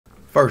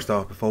First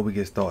off, before we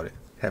get started,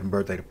 happy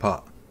birthday to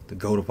Pop, the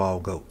GOAT of all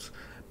GOATs.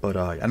 But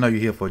I know you're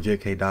here for a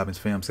J.K. Dobbins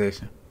film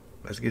session.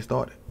 Let's get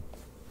started.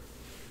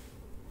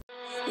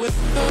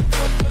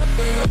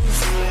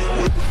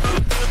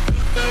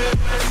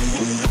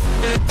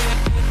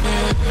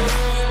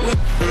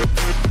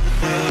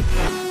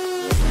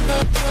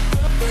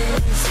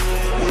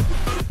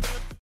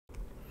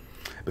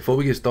 Before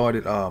we get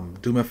started,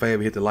 do me a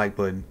favor, hit the like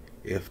button.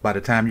 If by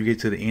the time you get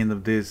to the end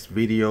of this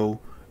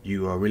video,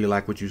 you really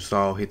like what you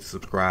saw, hit the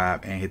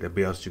subscribe and hit the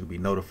bell so you can be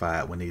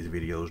notified when these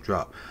videos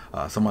drop.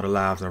 Some of the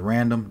lives are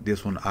random.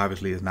 This one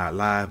obviously is not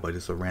live, but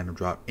it's a random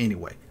drop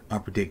anyway,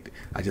 unpredicted.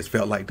 I just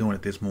felt like doing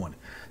it this morning.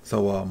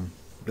 So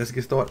let's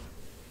get started.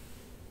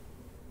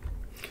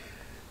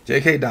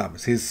 J.K.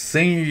 Dobbins, his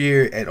senior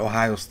year at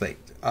Ohio State.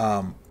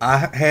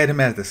 I had him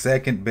as the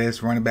second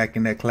best running back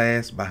in that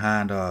class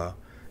behind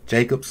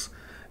Jacobs,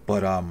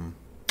 but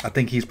I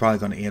think he's probably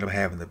going to end up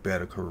having the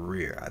better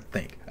career, I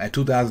think. In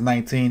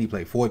 2019, he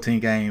played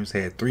 14 games,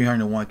 had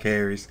 301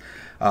 carries,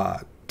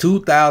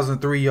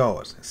 2,003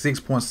 yards,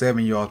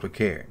 6.7 yards per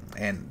carry.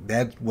 And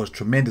that was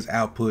tremendous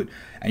output.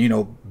 And, you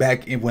know,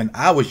 back when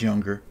I was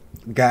younger,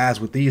 guys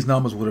with these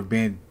numbers would have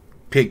been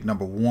picked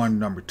number 1,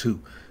 number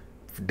 2.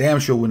 Damn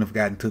sure wouldn't have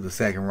gotten to the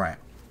second round.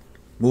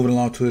 Moving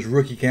along to his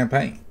rookie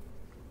campaign.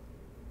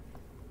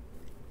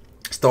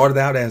 Started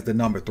out as the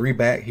number 3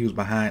 back. He was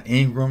behind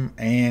Ingram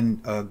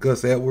and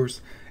Gus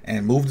Edwards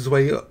and moved his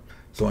way up.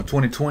 So in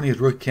 2020, his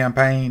rookie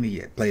campaign, he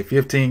had played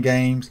 15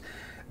 games,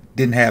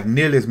 didn't have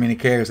nearly as many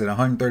carries at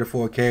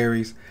 134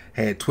 carries,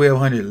 had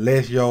 1,200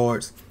 less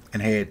yards,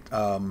 and had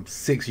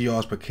 6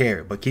 yards per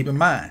carry. But keep in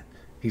mind,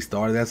 he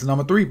started as the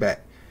number 3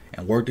 back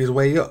and worked his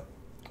way up.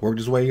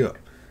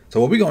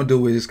 So what we're going to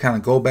do is kind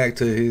of go back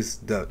to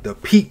the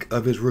peak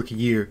of his rookie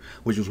year,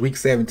 which was week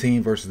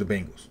 17 versus the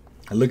Bengals.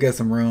 And look at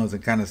some runs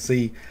and kind of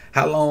see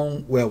how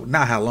long, well,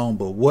 not how long,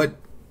 but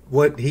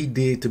what he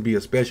did to be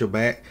a special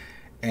back,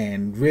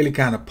 and really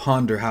kind of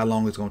ponder how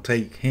long it's going to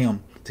take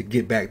him to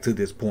get back to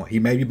this point. He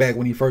may be back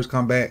when he first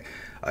come back.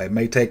 It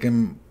may take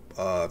him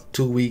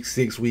 2 weeks,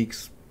 6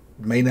 weeks,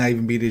 may not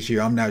even be this year.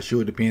 I'm not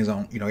sure. It depends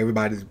on, you know,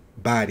 everybody's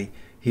body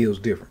heals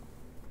different.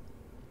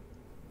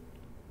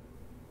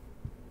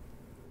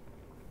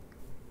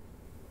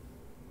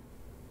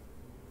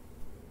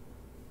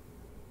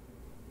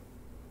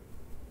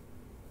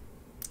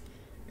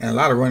 And a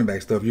lot of running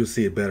back stuff, you'll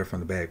see it better from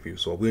the back view.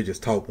 So we'll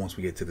just talk once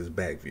we get to this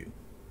back view.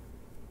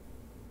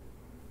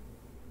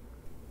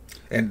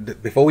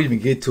 And before we even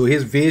get to it,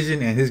 his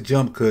vision and his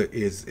jump cut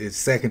is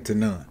second to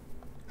none.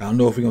 I don't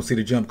know if we're going to see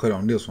the jump cut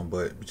on this one,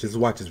 but just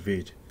watch his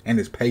vision and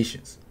his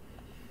patience.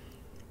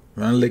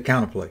 Run a little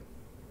counterplay.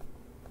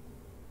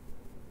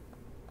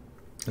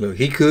 Look,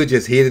 he could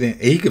just hit it, and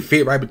he could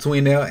fit right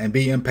between there and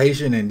be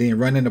impatient and then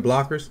run into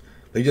blockers.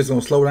 But he's just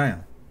going to slow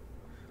down.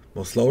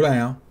 We'll slow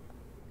down.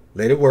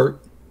 Let it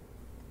work.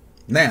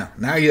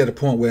 Now you're at a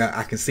point where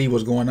I can see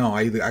what's going on.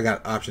 I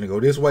got an option to go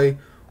this way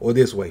or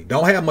this way.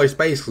 Don't have much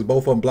space because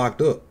both of them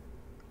blocked up.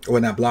 Well,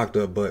 not blocked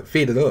up, but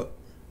fitted up.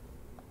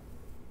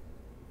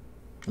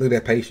 Look at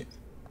that patience.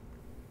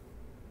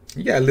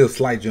 You got a little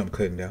slight jump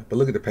cut in there, but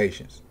look at the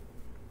patience.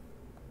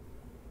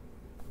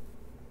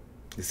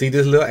 You see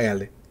this little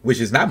alley,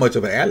 which is not much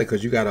of an alley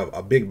because you got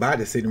a big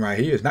body sitting right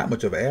here. It's not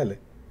much of an alley.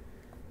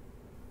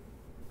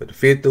 But to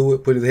fit through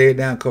it, put his head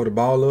down, cover the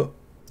ball up,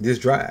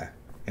 just drive.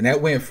 And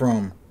that went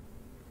from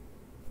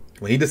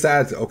when he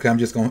decides, okay, I'm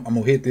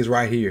gonna hit this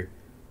right here.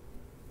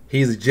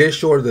 He's just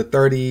short of the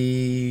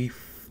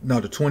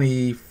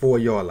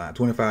 24-yard line,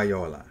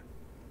 25-yard line.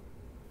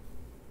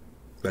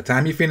 By the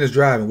time he finished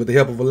driving, with the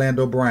help of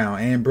Orlando Brown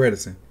and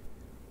Bredesen,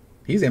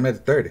 he's aiming at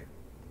the 30.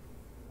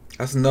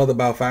 That's another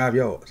about 5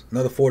 yards,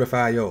 another 4 to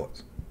 5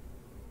 yards.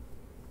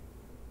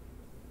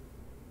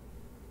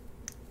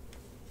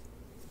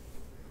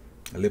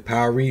 A little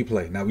power read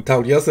play. Now, we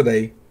talked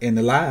yesterday in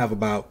the live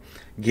about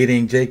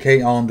getting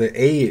JK on the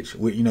edge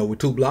with, you know, with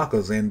 2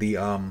 blockers in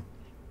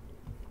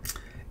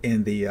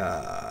the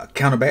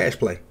counter bash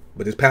play.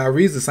 But this power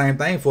read is the same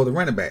thing for the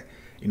running back.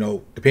 You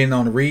know, depending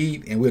on the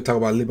read, and we'll talk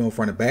about a little bit more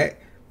front and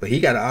back. But he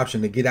got an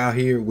option to get out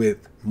here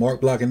with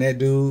Mark blocking that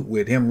dude,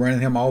 with him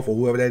running him off or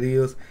whoever that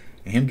is,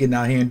 and him getting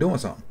out here and doing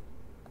something.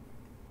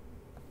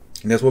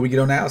 And that's what we get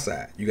on the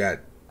outside. You got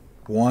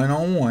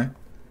 1-on-1,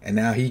 and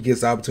now he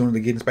gets the opportunity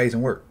to get in space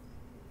and work.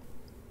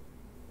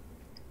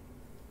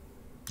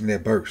 And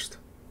that burst.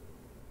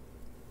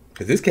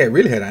 Because this cat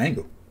really had an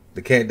angle.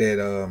 The cat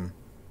that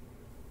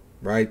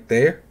right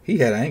there, he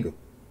had an angle.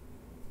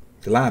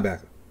 The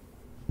linebacker.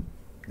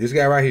 This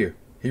guy right here,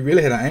 he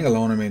really had an angle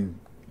on him, and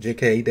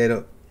JK ate that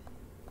up.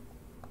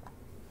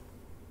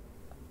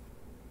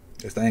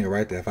 That's the angle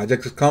right there. If I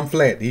just come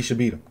flat, he should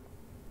beat him.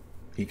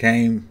 He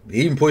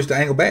even pushed the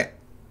angle back.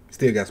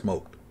 Still got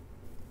smoked.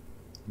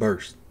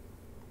 Burst.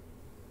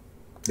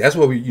 That's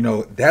what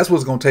that's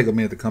what's going to take a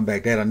minute to come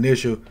back. That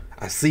initial,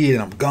 I see it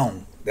and I'm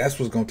gone. That's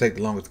what's going to take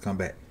the longest to come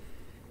back.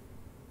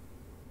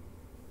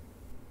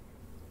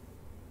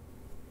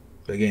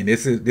 But again,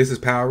 this is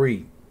power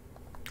read.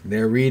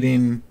 They're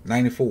reading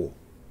 94.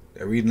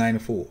 They're reading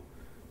 94.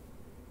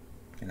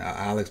 And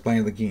I'll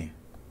explain it again.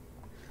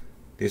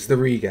 This is the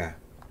read guy.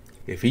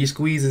 If he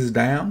squeezes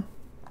down,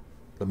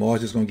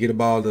 Lamar's just going to get the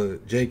ball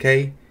to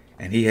JK,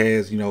 and he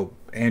has,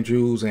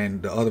 Andrews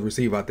and the other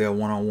receiver out there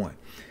one-on-one.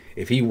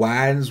 If he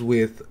widens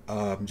with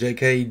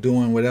JK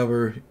doing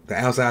whatever, the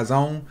outside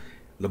zone,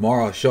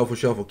 Lamar will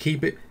shuffle,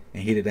 keep it,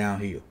 and hit it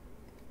downhill.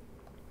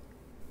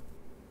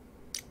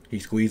 He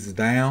squeezes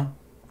down,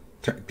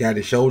 got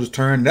his shoulders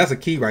turned. That's a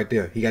key right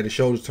there. He got his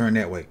shoulders turned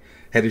that way.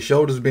 Had his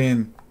shoulders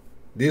been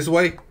this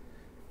way,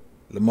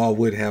 Lamar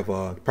would have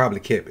probably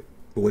kept it.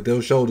 But with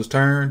those shoulders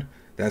turned,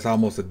 that's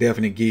almost a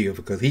definite give,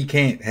 because he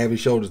can't have his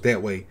shoulders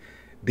that way,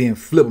 then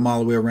flip them all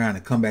the way around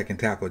and come back and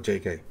tackle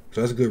JK. So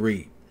that's a good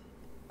read.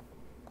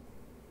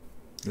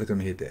 Look at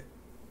him hit that.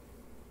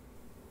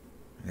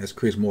 That's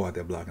Chris Moore out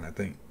there blocking, I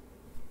think.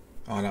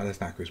 Oh, no, that's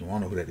not Chris Moore. I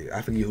don't know who that is.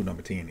 I forget who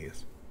number 10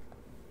 is.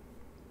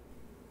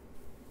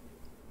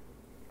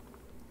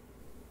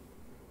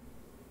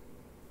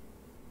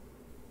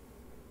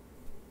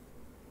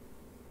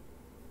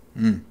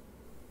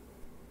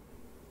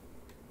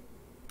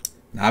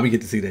 Now we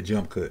get to see that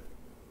jump cut.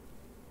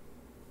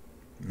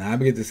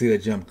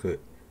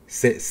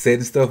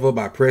 Setting stuff up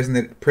by pressing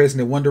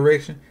it one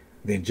direction,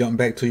 then jump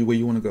back to you where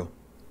you want to go.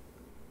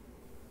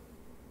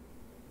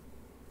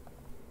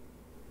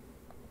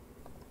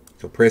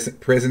 So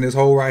pressing this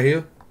hole right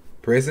here,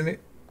 pressing it.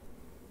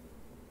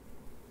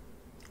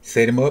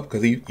 Set him up,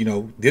 because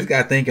this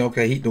guy thinking,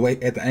 okay, the way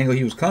at the angle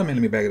he was coming,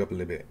 let me back it up a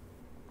little bit.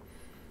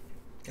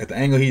 At the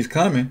angle he's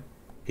coming,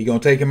 he gonna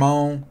take him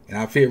on, and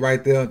I fit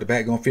right there. The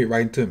back gonna fit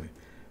right into me.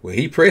 Well,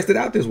 he pressed it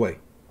out this way,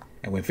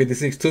 and when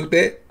 56 took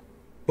that,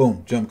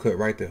 boom, jump cut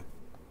right there.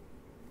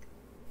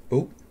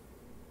 Boop.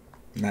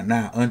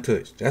 Now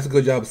untouched. That's a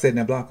good job of setting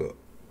that block up.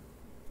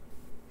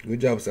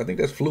 Good job. I think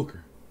that's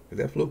Fluker. Is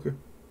that Fluker?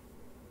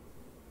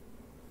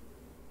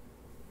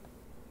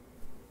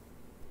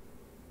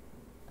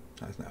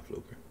 That's not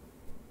Fluker.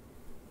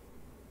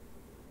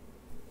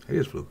 It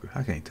is Fluker.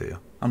 I can't tell.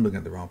 I'm looking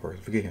at the wrong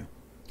person. Forget him.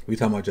 We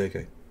talking about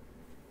JK.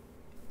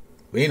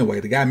 But anyway,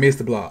 the guy missed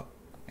the block,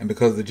 and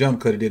because of the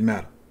jump cut, it didn't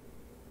matter.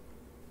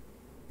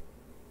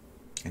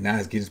 And now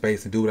he's getting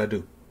space and do what I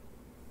do.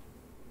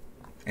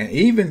 And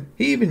he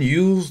even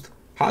used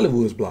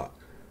Hollywood's block.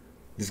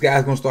 This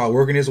guy's gonna start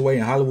working his way,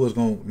 and Hollywood's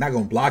not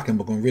gonna block him,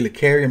 but gonna really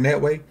carry him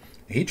that way.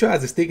 And he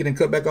tries to stick it and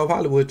cut back off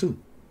Hollywood too.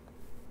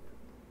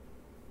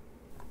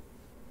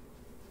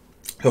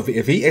 So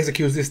if he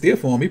executes this still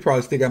for him, he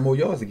probably still got more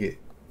yards to get.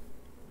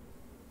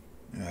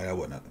 That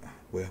wasn't nothing.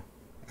 Well,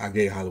 I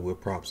gave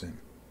Hollywood props, and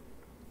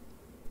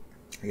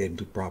I gave him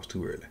 2 props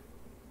too early.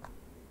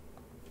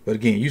 But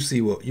again, you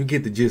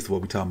get the gist of what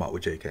we're talking about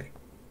with JK.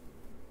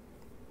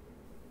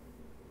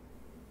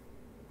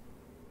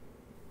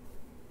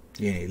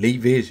 Yeah, elite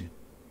vision.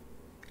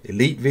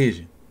 Elite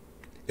vision.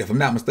 If I'm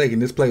not mistaken,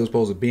 this play was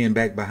supposed to bend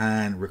back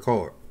behind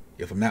Ricard.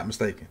 If I'm not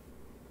mistaken.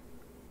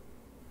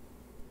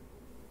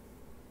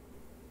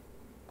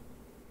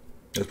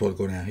 That's supposed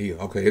to go downhill.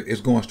 Okay,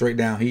 it's going straight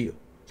downhill.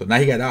 So now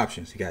he got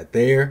options. He got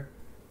there,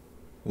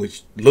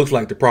 which looks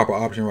like the proper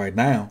option right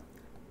now.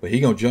 But he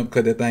going to jump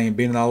cut that thing and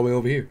bend it all the way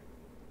over here.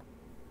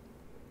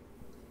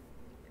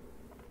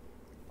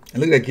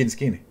 And look at that getting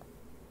skinny.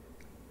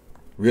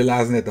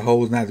 Realizing that the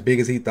hole is not as big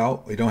as he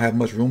thought. He don't have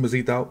much room as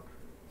he thought.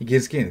 He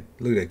gets skinny.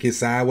 Look at that. Get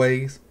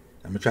sideways.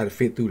 I'm going to try to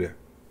fit through there.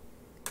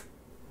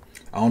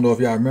 I don't know if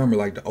y'all remember,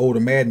 like the older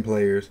Madden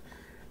players,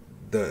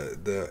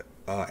 the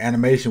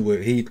animation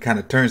where he kind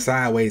of turn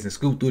sideways and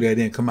scoot through there,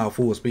 then come out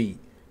full speed.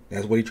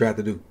 That's what he tried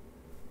to do.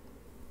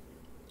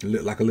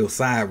 Like a little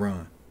side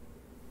run.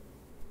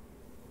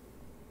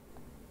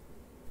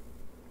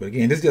 But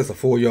again, this is just a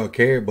 4-yard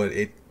carry, but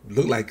it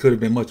looked like it could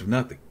have been much of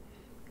nothing.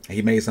 And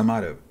he made something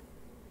out of it.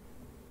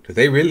 Because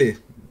they really,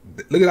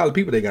 look at all the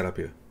people they got up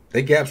here.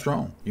 They gap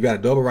strong. You got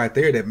a double right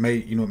there that may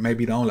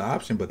be the only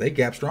option, but they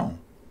gap strong.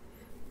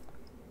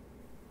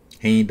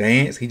 He ain't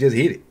dance, he just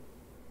hit it.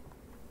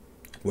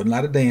 Wasn't a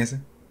lot of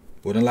dancing.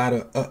 Wasn't a lot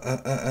of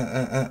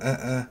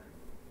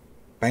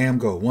bam,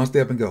 go. One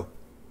step and go.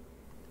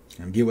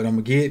 And get what I'm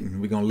gonna get,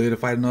 and we're gonna live to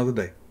fight another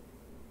day.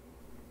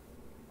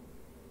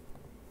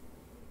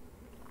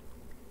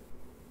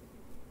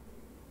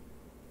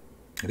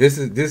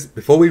 This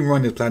before we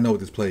run this play, I know what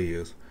this play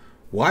is.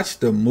 Watch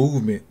the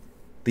movement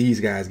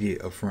these guys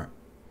get up front.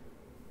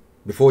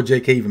 Before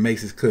JK even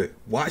makes his cut.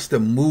 Watch the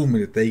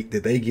movement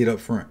that they get up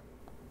front.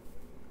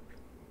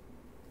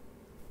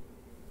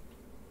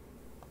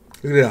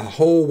 Look at that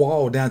whole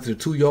wall down to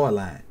the 2-yard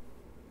line.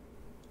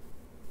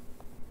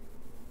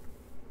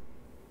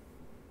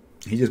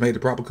 He just made the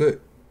proper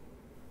cut.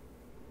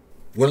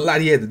 Wasn't a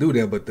lot he had to do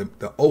there, but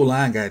the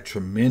O-line got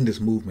tremendous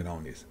movement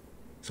on this.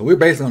 So we're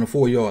basically on the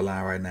 4-yard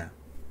line right now.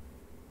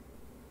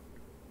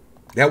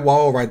 That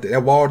wall right there,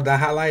 that wall that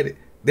I highlighted,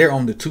 they're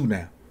on the 2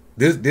 now.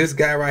 This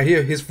guy right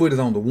here, his foot is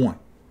on the 1.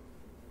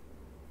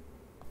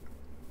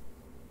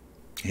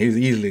 He was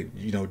easily,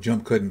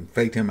 jump cut and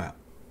faked him out.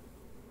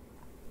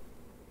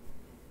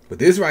 But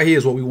this right here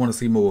is what we want to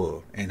see more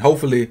of. And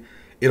hopefully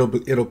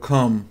it'll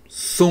come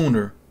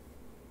sooner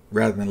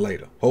rather than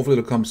later. Hopefully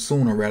it'll come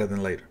sooner rather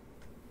than later.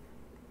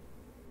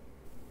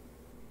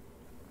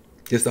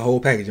 Just the whole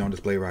package on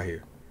display right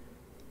here.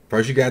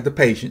 First, you got the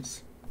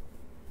patience.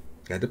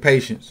 Got the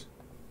patience.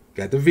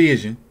 Got the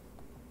vision.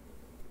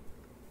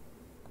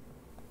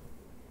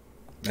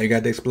 Now you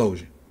got the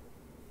explosion.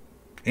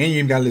 And you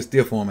even got a little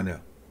stiff form in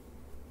there.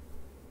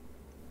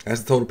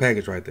 That's the total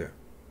package right there.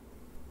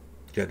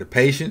 You got the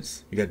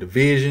patience. You got the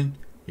vision.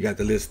 You got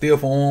the little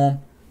stiff arm.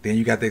 Then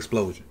you got the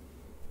explosion.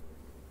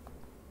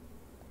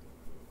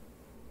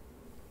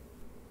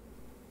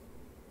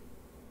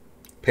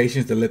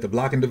 Patience to let the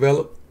blocking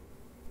develop.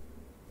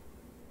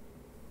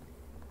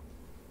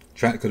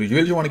 Because you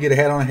really want to get a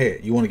hat on a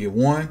hat. You want to get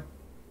one,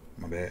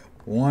 my bad,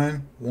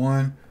 one,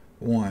 one,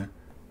 one,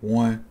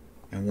 one,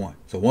 and one.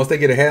 So once they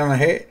get a hat on a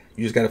hat,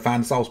 you just got to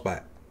find the soft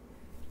spot.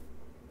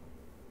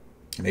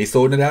 And they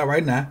sorting it out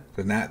right now.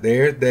 Because now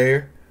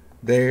there.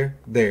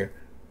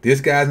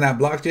 This guy's not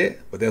blocked yet,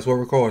 but that's what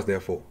record's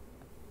there for.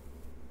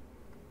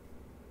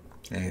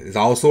 And it's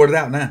all sorted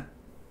out now.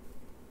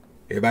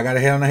 Everybody got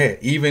a hat on a hat.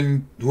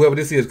 Even whoever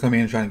this is come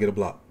in and trying to get a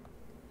block.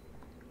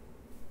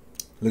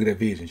 Look at that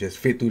vision. Just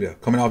fit through there.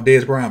 Coming off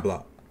Dez Bryant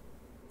block.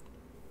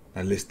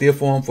 Now let's still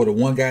form for the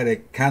one guy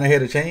that kind of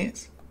had a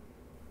chance.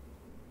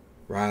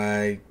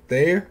 Right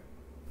there.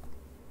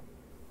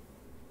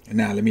 And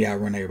now let me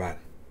outrun everybody.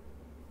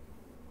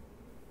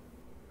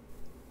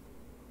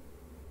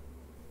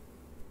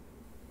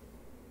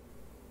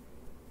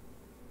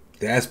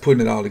 That's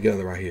putting it all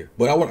together right here.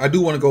 But I do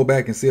want to go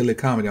back and see a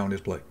little comedy on this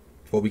play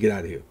before we get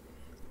out of here.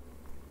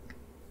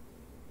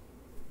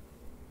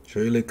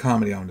 Show you a little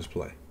comedy on this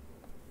play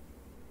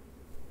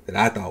that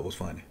I thought was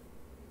funny.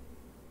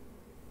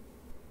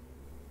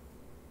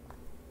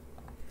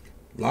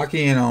 Lock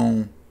in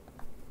on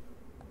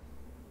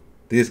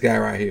this guy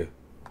right here,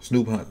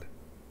 Snoop Huntley.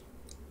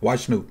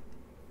 Watch Snoop.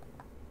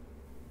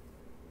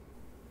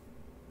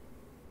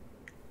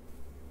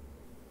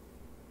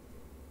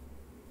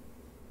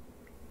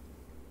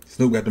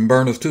 Snoop got them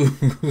burners too.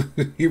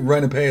 He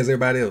running past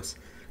everybody else.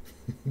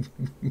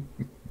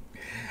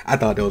 I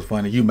thought that was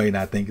funny. You may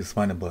not think it's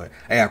funny, but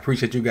hey, I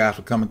appreciate you guys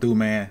for coming through,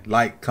 man.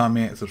 Like,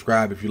 comment,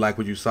 subscribe if you like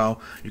what you saw.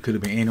 You could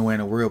have been anywhere in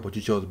the world, but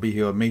you chose to be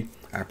here with me.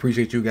 I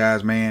appreciate you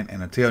guys, man.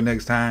 And until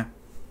next time,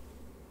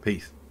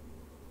 peace.